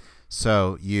 Okay.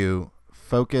 So you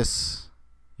focus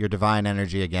your divine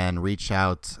energy again, reach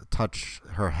out, touch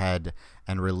her head,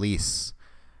 and release.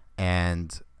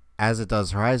 And as it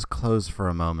does, her eyes close for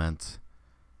a moment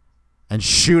and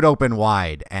shoot open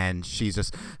wide. And she's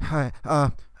just,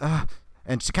 and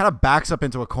she kind of backs up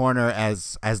into a corner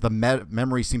as the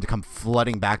memories seem to come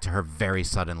flooding back to her very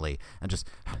suddenly. And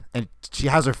she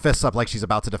has her fists up like she's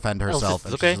about to defend herself.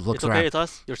 It's and okay. she just looks It's okay. around. It's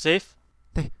us. You're safe.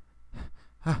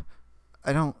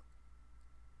 I don't.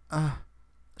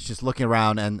 She's just looking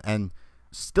around and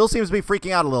still seems to be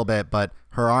freaking out a little bit, but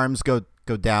her arms go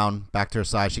down back to her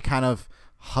side. She kind of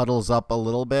huddles up a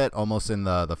little bit, almost in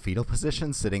the fetal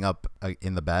position, sitting up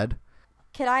in the bed.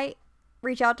 Can I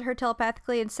reach out to her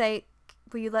telepathically and say,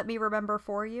 will you let me remember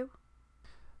for you?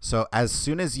 So as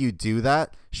soon as you do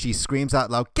that, she screams out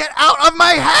loud, "Get out of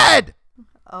my head!"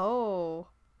 Oh.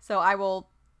 So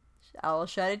I'll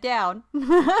shut it down.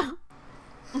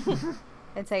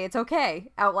 And say it's okay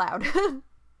out loud.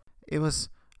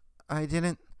 I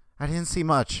didn't see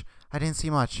much.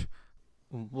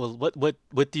 Well,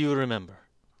 what do you remember?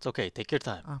 It's okay. Take your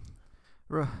time.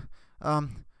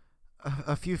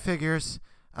 A few figures,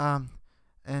 an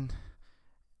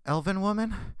elven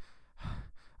woman,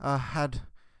 had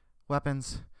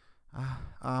weapons,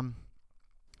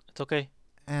 It's okay.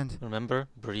 and Remember,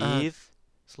 breathe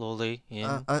slowly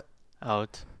in,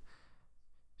 out.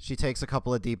 she takes a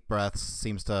couple of deep breaths,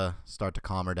 seems to start to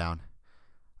calm her down.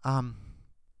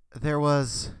 There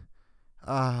was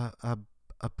a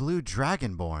blue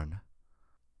dragonborn.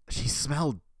 She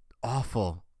smelled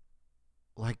awful,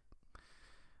 like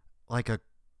a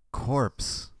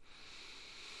corpse.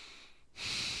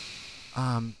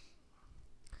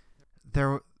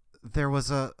 There was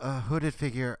a hooded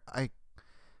figure. I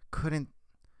couldn't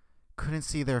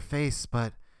see their face,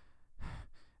 but...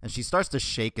 And she starts to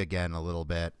shake again a little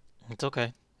bit. It's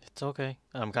okay. It's okay.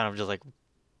 I'm kind of just like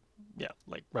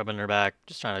rubbing her back,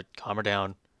 just trying to calm her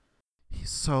down.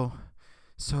 He's so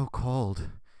cold.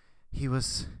 He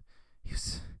was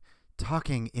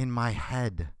talking in my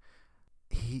head.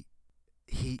 He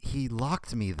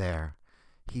locked me there.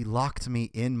 He locked me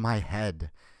in my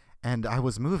head, and I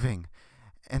was moving,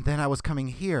 and then I was coming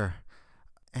here,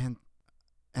 and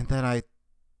then I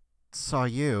saw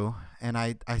you, and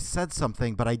I said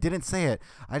something, but I didn't say it.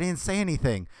 I didn't say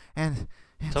anything, and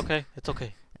It's okay. It's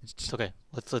okay. It's okay.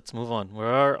 Let's move on.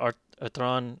 Where are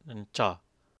Arthron and Cha?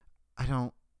 I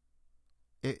don't...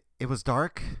 It was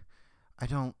dark. I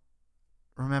don't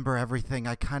remember everything.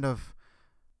 I kind of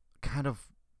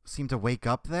seemed to wake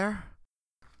up there.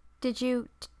 Did you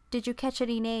catch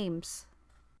any names?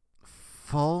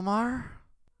 Fulmar?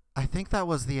 I think that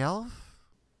was the elf.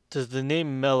 Does the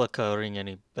name Melika ring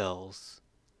any bells?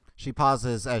 She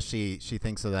pauses as she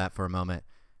thinks of that for a moment.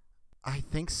 I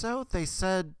think so. They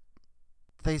said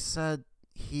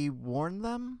he warned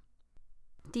them?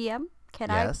 DM, can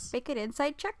Yes. I make an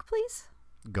insight check, please?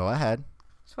 Go ahead.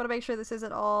 Just want to make sure this is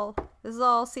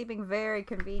all seeming very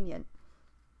convenient.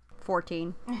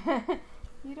 14.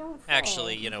 You don't say.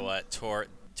 Actually, you know what? Tor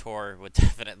would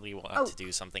definitely want to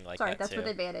do something like Sorry, that that's too. with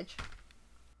advantage.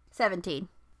 17.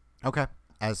 Okay.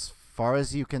 As far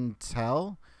as you can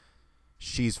tell,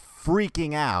 she's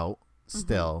freaking out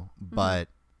still, but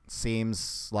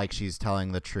seems like she's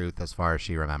telling the truth as far as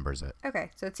she remembers it.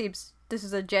 Okay, so it seems this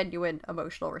is a genuine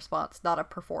emotional response, not a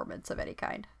performance of any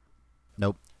kind.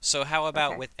 Nope. So how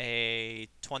about Okay. with a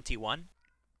 21?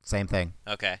 Same thing.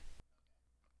 Okay.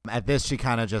 At this, she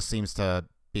kind of just seems to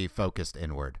be focused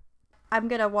inward. I'm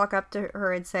gonna walk up to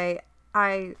her and say,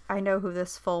 I know who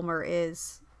this Fulmer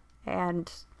is,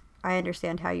 and I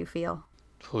understand how you feel.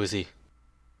 Who is he?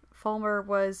 Fulmer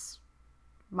was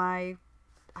my,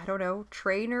 I don't know,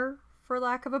 trainer, for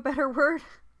lack of a better word.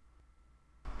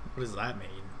 What does that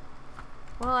mean?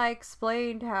 Well, I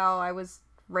explained how I was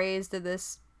raised in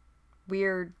this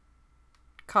weird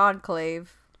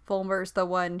conclave. Fulmer's the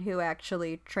one who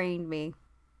actually trained me,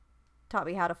 taught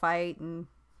me how to fight, and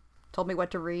told me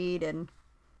what to read and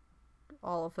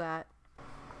all of that.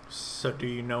 So do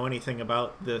you know anything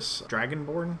about this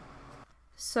Dragonborn?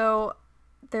 So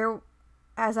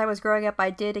as I was growing up, I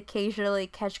did occasionally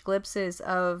catch glimpses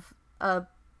of a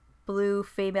blue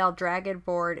female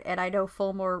Dragonborn, and I know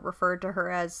Fulmore referred to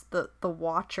her as the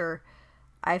Watcher.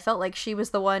 I felt like she was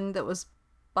the one that was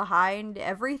behind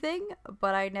everything,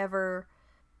 but I never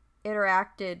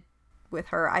interacted with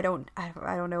her. I don't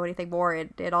know anything more.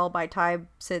 In all my time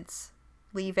since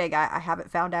leaving, I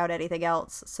haven't found out anything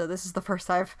else. So this is the first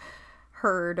I've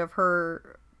heard of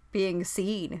her being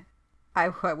seen. I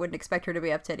wouldn't expect her to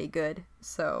be up to any good.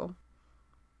 So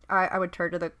I would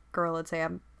turn to the girl and say,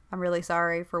 I'm really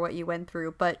sorry for what you went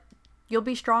through, but you'll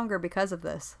be stronger because of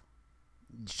this.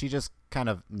 She just kind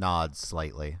of nods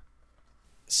slightly.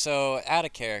 So, out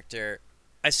of character,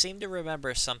 I seem to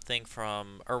remember something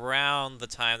from around the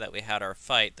time that we had our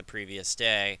fight the previous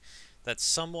day, that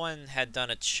someone had done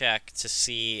a check to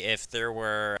see if there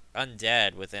were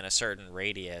undead within a certain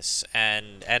radius,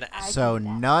 and So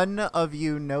none of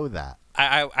you know that.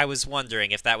 I was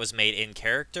wondering if that was made in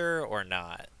character or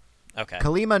not. Okay.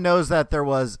 Kalima knows that there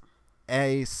was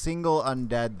a single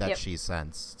undead that Yep. she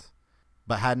sensed,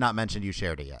 but had not mentioned you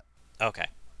shared it yet. Okay.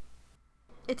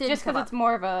 It didn't Just come because up. it's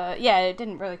more of a it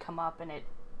didn't really come up, and it,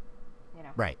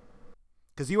 Right.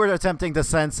 Because you were attempting to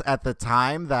sense at the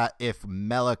time that if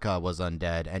Melika was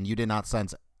undead, and you did not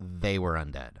sense they were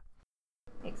undead.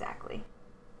 Exactly.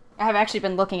 I have actually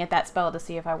been looking at that spell to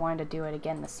see if I wanted to do it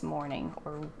again this morning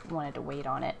or wanted to wait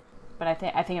on it, but I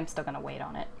think I'm still gonna wait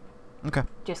on it. Okay.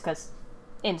 Just because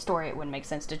in story it wouldn't make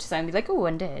sense to just be like, "Oh,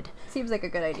 undead." Seems like a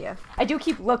good idea. I do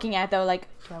keep looking at it, though, like,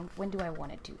 when do I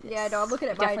want to do this? Yeah, no, I'm looking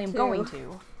at I mine, definitely too. am going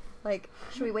to. Like,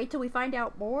 should we wait till we find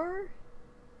out more?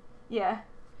 Yeah.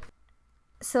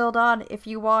 Sildon, if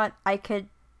you want, I could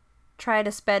try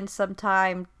to spend some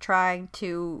time trying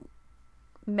to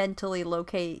mentally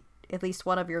locate at least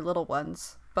one of your little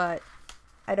ones, but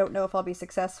I don't know if I'll be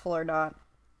successful or not.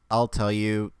 I'll tell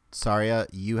you, Saria,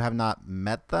 you have not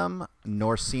met them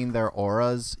nor seen their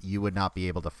auras. You would not be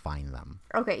able to find them.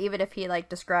 Okay, even if he,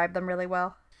 described them really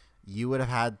well. You would have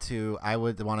had to, I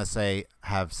would want to say,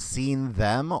 have seen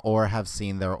them or have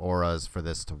seen their auras for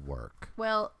this to work.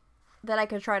 Well, then I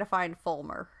could try to find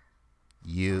Fulmer.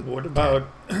 What about,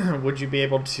 would you be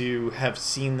able to have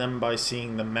seen them by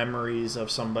seeing the memories of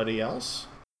somebody else?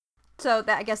 So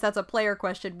I guess that's a player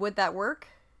question. Would that work?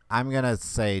 I'm going to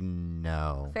say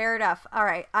no. Fair enough. All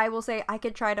right. I will say I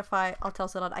could try to find, I'll tell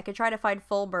Sildon, I could try to find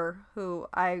Fulmer, who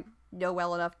I know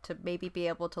well enough to maybe be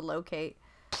able to locate.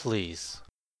 Please.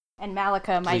 And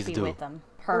Malika might Please be do. with them.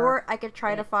 Or I could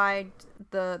try to find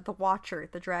the Watcher,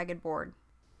 the Dragonborn.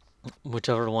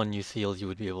 Whichever one you feel you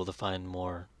would be able to find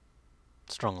more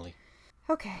strongly.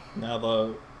 Okay. Now,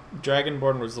 the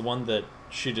Dragonborn was the one that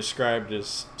she described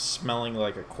as smelling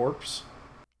like a corpse.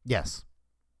 Yes.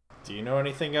 Do you know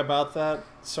anything about that,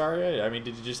 Saria? I mean,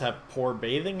 did you just have poor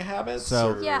bathing habits?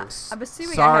 So- or- Yeah, I'm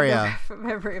assuming Saria. I have no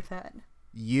memory of that.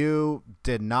 You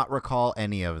did not recall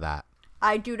any of that.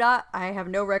 I do not. I have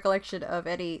no recollection of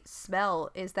any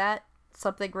smell. Is that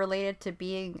something related to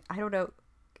being? I don't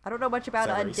know much about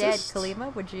Is undead. that racist?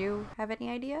 Kalima, would you have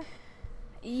any idea?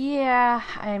 Yeah,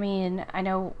 I mean, I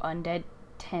know undead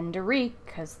tend to reek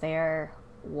because they're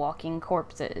walking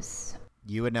corpses.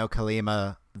 You would know,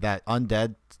 Kalima, that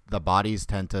undead, the bodies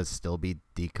tend to still be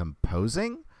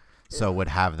decomposing, so would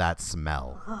have that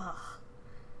smell.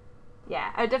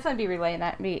 Yeah, I'd definitely be relaying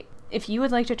that. If you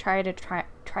would like to try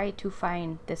to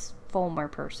find this Fulmer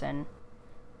person,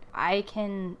 I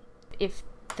can. If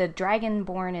the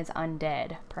Dragonborn is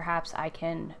undead, perhaps I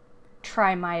can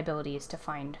try my abilities to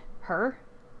find her,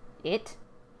 it,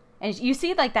 and you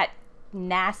see that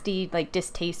nasty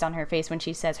distaste on her face when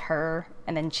she says her,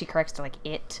 and then she corrects to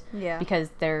it. Yeah. Because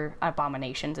they're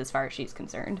abominations as far as she's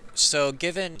concerned. So,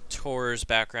 given Tor's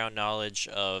background knowledge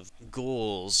of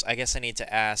ghouls, I guess I need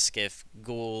to ask if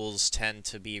ghouls tend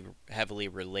to be heavily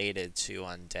related to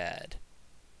undead.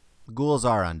 Ghouls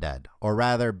are undead, or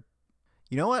rather,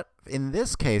 you know what? In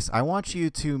this case, I want you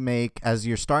to make, as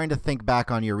you're starting to think back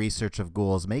on your research of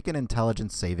ghouls, make an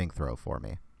intelligence saving throw for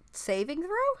me. Saving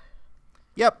throw?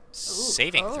 Yep.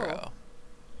 Saving oh. throw.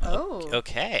 Oh.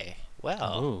 Okay.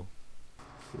 Well.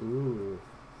 Ooh. Ooh.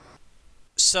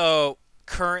 So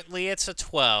currently it's a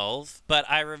 12, but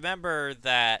I remember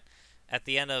that at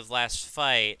the end of last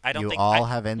fight, I don't You think all I,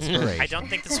 have inspiration. I don't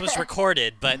think this was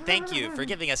recorded, but thank you for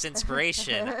giving us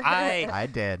inspiration. I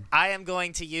did. I am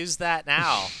going to use that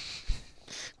now.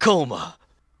 Coma.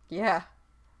 Yeah.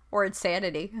 Or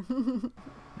insanity.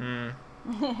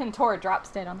 And Tora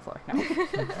drops dead on the floor.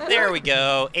 No. There we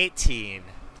go. 18.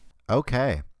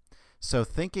 Okay. So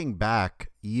thinking back,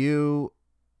 you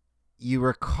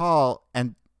recall,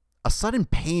 and a sudden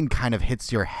pain kind of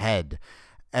hits your head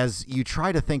as you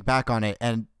try to think back on it,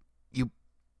 and you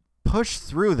push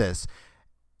through this,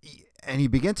 and you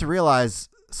begin to realize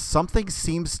something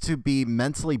seems to be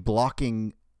mentally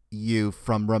blocking you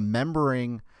from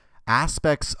remembering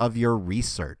aspects of your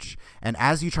research. And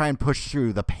as you try and push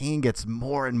through, the pain gets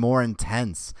more and more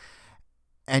intense.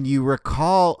 And you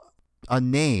recall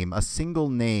a single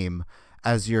name,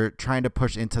 as you're trying to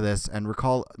push into this, and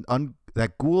recall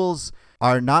that ghouls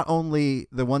are not only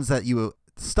the ones that you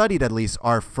studied, at least,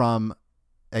 are from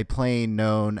a plane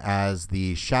known as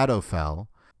the Shadowfell,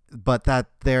 but that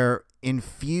they're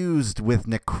infused with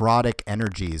necrotic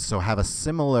energies, so have a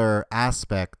similar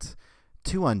aspect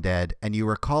to undead. And you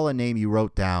recall a name you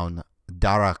wrote down,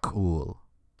 Darakul.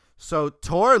 So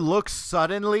Tor looks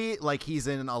suddenly like he's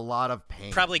in a lot of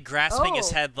pain. Probably grasping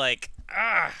his Oh. head like,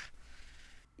 ah.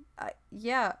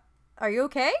 Yeah. Are you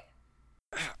okay?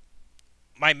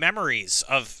 My memories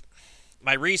of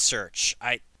my research.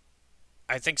 I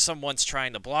think someone's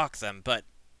trying to block them, but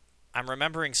I'm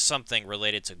remembering something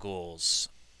related to ghouls.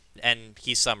 And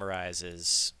he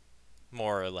summarizes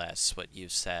more or less what you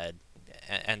said,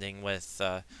 ending with,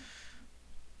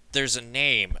 there's a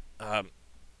name,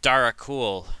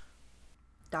 Darakul.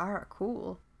 Dara,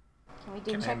 cool. Can we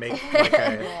do Can I check? make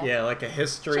like a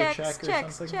history Checks, check or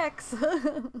checks, something? checks.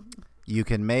 You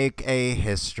can make a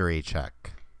history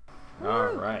check.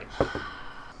 All right.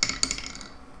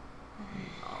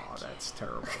 Oh, that's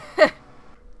terrible. Let's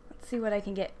see what I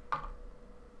can get.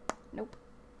 Nope.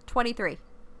 23.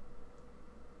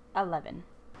 11.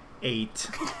 8.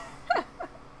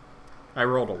 I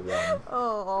rolled a 1.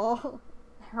 Oh.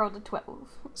 I rolled a 12.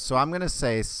 So I'm going to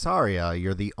say, Saria,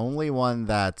 you're the only one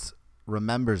that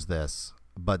remembers this,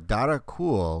 but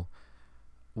Darakul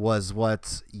was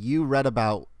what you read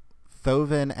about.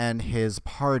 Thovin and his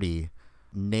party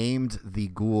named the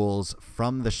ghouls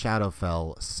from the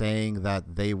Shadowfell, saying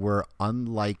that they were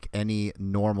unlike any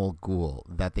normal ghoul,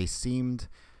 that they seemed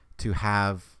to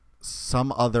have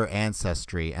some other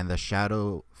ancestry, and the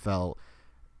Shadowfell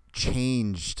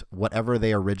changed whatever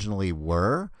they originally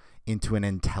were into an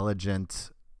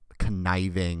intelligent,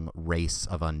 conniving race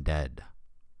of undead.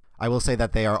 I will say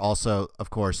that they are also, of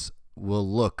course, will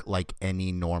look like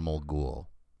any normal ghoul.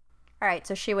 All right,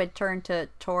 so she would turn to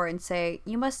Tor and say,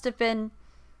 you must have been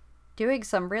doing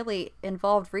some really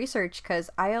involved research, because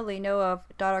I only know of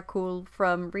Darakul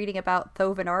from reading about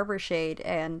Thovin Arborshade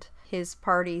and his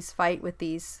party's fight with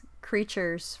these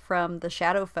creatures from the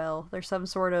Shadowfell. They're some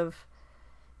sort of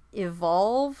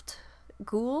evolved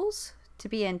ghouls to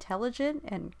be intelligent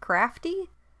and crafty.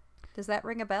 Does that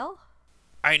ring a bell?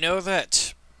 I know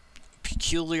that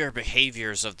peculiar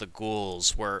behaviors of the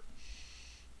ghouls were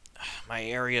my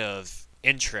area of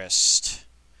interest.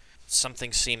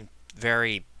 Something seemed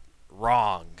very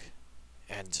wrong,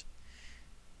 and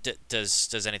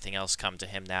does anything else come to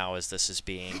him now as this is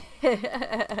being...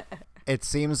 It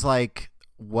seems like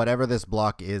whatever this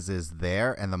block is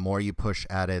there, and the more you push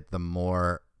at it, the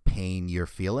more pain you're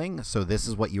feeling. So this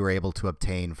is what you were able to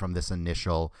obtain from this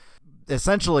initial,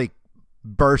 essentially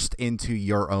burst into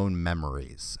your own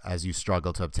memories as you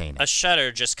struggle to obtain A it.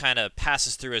 shudder just kind of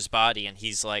passes through his body, and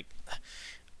he's like,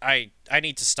 I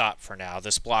need to stop for now.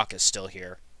 This block is still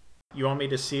here. You want me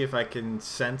to see if I can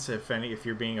sense if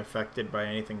you're being affected by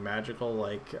anything magical,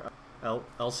 like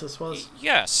Elsis was?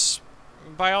 Yes,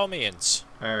 by all means.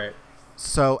 All right.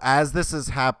 So as this is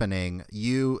happening,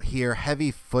 you hear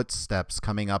heavy footsteps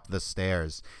coming up the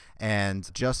stairs, and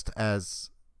just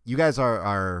as you guys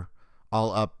are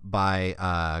all up by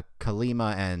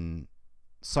Kalima and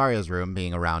Saria's room,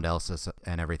 being around Elsis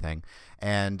and everything,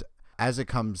 and as it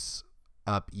comes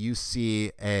up, you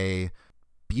see a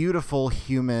beautiful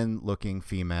human-looking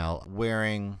female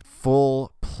wearing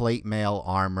full plate mail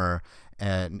armor,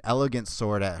 an elegant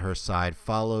sword at her side,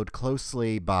 followed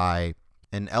closely by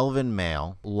an elven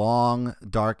male, long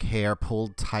dark hair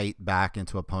pulled tight back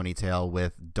into a ponytail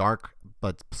with dark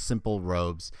but simple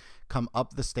robes, come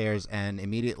up the stairs and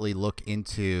immediately look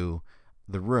into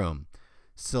the room.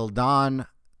 Sildan,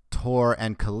 Tor,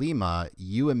 and Kalima,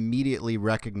 you immediately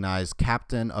recognize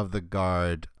Captain of the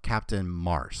Guard, Captain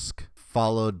Marsk,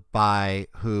 followed by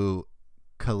who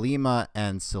Kalima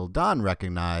and Sildan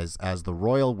recognize as the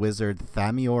royal wizard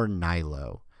Thamior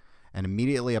Nilo. And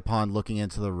immediately upon looking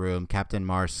into the room, Captain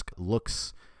Marsk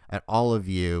looks at all of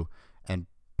you and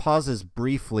pauses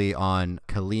briefly on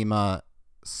Kalima,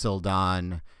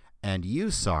 Sildan, and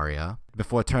you, Saria,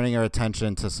 before turning her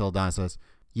attention to Sildan and says,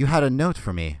 "You had a note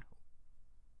for me.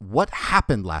 What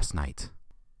happened last night?"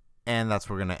 And that's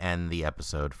where we're going to end the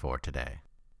episode for today.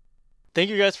 Thank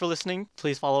you guys for listening.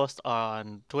 Please follow us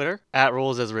on Twitter at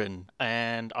Rules As Written.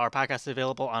 And our podcast is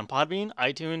available on Podbean,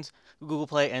 iTunes, Google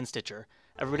Play, and Stitcher.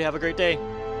 Everybody have a great day.